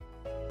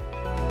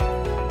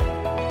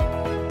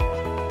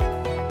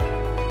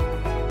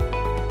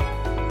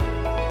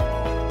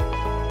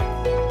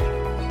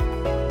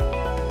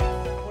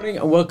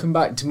morning and welcome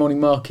back to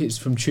Morning Markets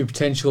from True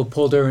Potential,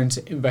 Paul Durrant,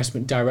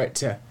 Investment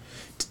Director.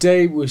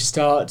 Today we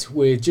start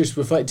with just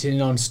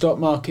reflecting on stock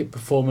market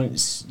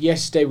performance.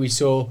 Yesterday we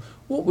saw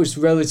what was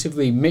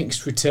relatively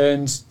mixed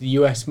returns. The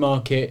US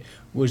market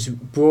was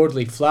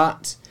broadly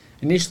flat,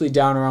 initially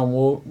down around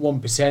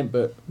 1%,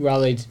 but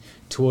rallied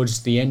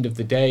towards the end of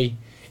the day.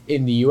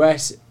 In the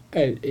UK,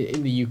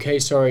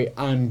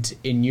 and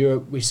in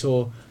Europe we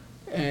saw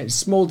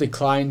small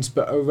declines,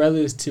 but a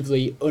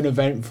relatively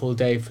uneventful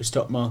day for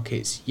stock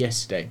markets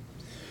yesterday.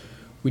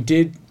 We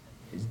did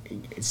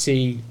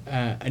see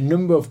a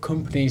number of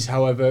companies,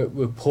 however,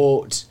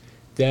 report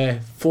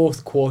their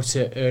fourth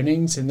quarter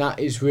earnings, and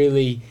that is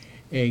really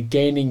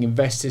gaining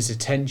investors'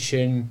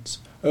 attention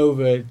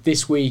over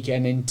this week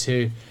and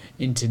into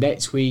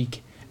next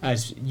week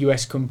as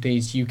US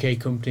companies, UK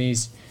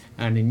companies,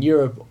 and in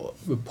Europe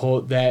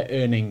report their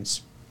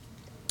earnings.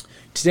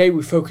 Today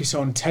we focus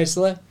on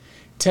Tesla.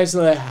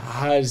 Tesla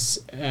has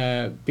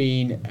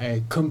been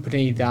a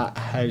company that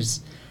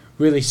has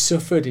really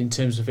suffered in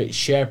terms of its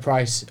share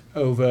price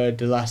over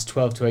the last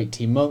 12 to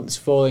 18 months,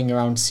 falling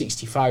around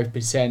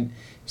 65%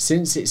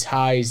 since its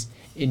highs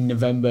in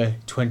November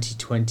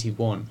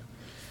 2021.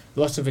 A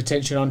lot of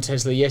attention on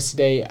Tesla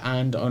yesterday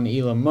and on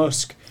Elon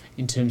Musk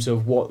in terms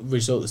of what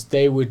results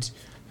they would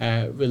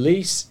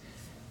release.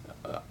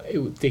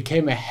 They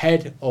came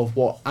ahead of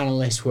what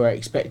analysts were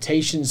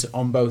expectations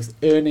on both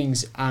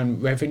earnings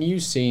and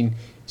revenues, seeing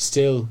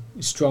still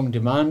strong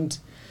demand.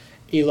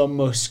 Elon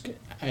Musk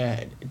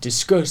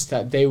discussed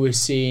that they were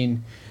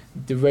seeing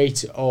the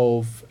rate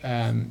of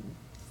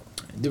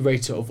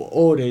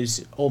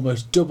orders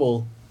almost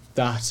double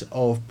that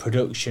of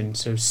production,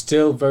 so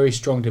still very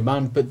strong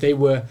demand, but they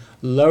were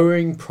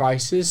lowering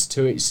prices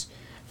to its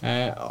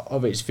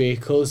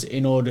vehicles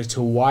in order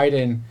to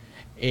widen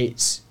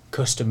its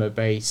customer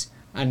base,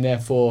 and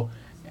therefore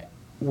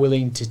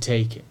willing to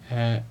take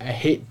a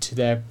hit to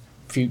their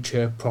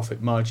future profit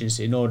margins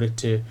in order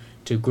to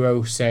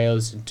grow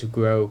sales and to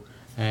grow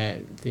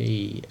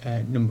the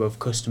number of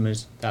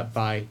customers that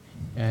buy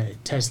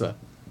Tesla.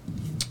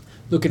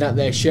 Looking at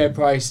their share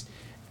price,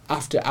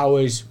 after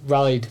hours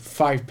rallied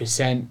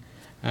 5%,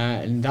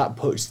 and that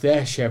puts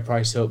their share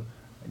price up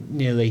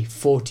nearly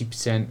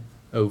 40%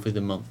 over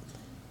the month.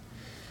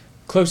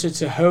 Closer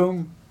to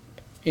home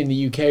in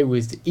the UK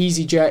with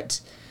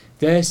Easyjet,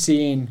 they're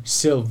seeing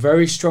still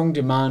very strong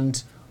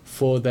demand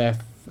for their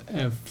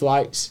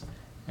flights,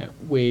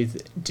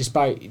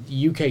 despite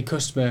the UK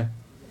customer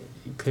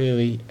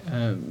clearly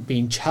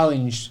being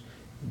challenged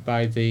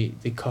by the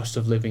cost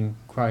of living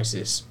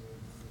crisis.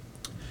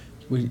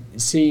 We've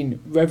seen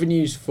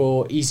revenues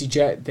for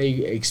Easyjet, they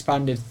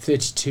expanded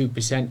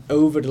 32%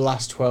 over the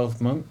last 12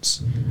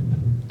 months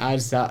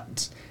as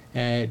that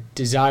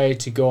desire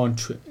to go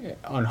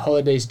on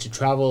holidays, to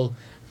travel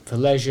for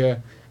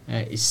leisure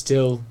is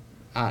still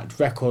at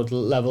record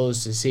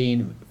levels. They're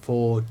seeing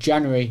for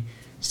January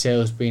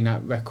sales being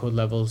at record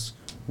levels,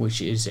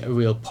 which is a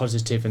real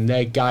positive, and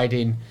they're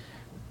guiding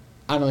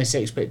analyst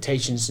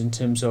expectations in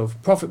terms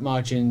of profit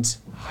margins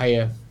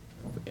higher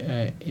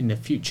in the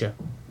future.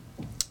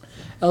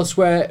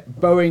 Elsewhere,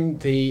 Boeing,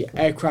 the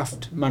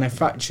aircraft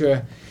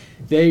manufacturer,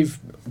 they've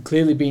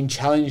clearly been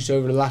challenged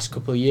over the last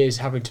couple of years,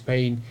 having to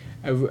pay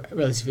a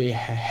relatively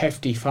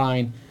hefty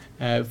fine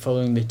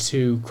following the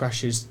two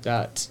crashes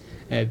that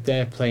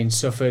their plane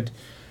suffered.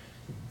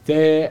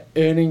 Their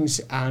earnings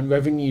and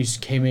revenues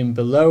came in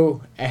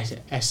below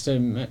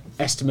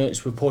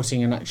estimates,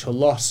 reporting an actual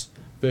loss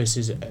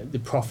versus the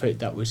profit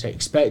that was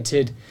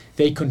expected.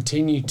 They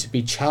continue to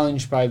be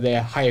challenged by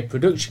their higher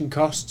production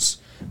costs,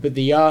 but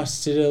they are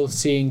still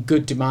seeing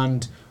good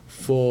demand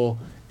for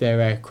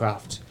their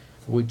aircraft,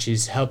 which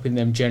is helping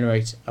them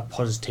generate a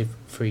positive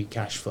free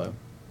cash flow.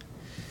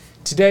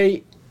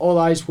 Today, all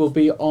eyes will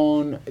be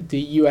on the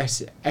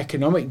US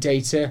economic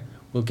data.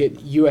 We'll get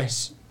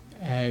US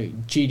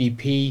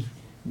GDP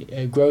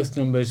growth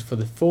numbers for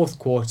the fourth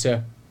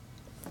quarter.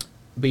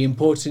 It'll be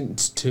important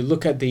to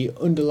look at the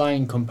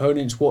underlying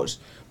components, what's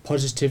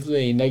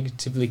positively and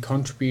negatively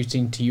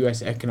contributing to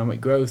US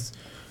economic growth.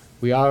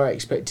 We are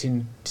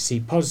expecting to see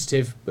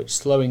positive but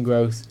slowing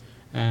growth,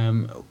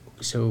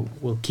 so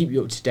we'll keep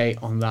you up to date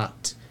on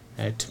that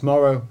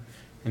tomorrow.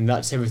 And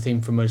that's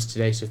everything from us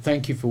today, so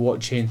thank you for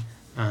watching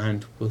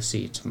and we'll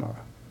see you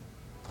tomorrow.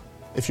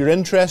 If you're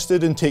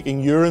interested in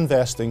taking your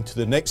investing to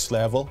the next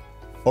level,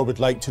 or would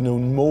like to know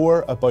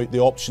more about the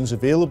options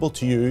available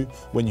to you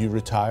when you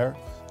retire,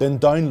 then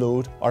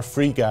download our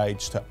free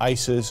guides to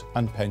ISAs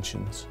and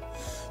pensions.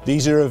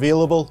 These are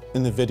available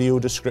in the video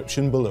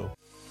description below.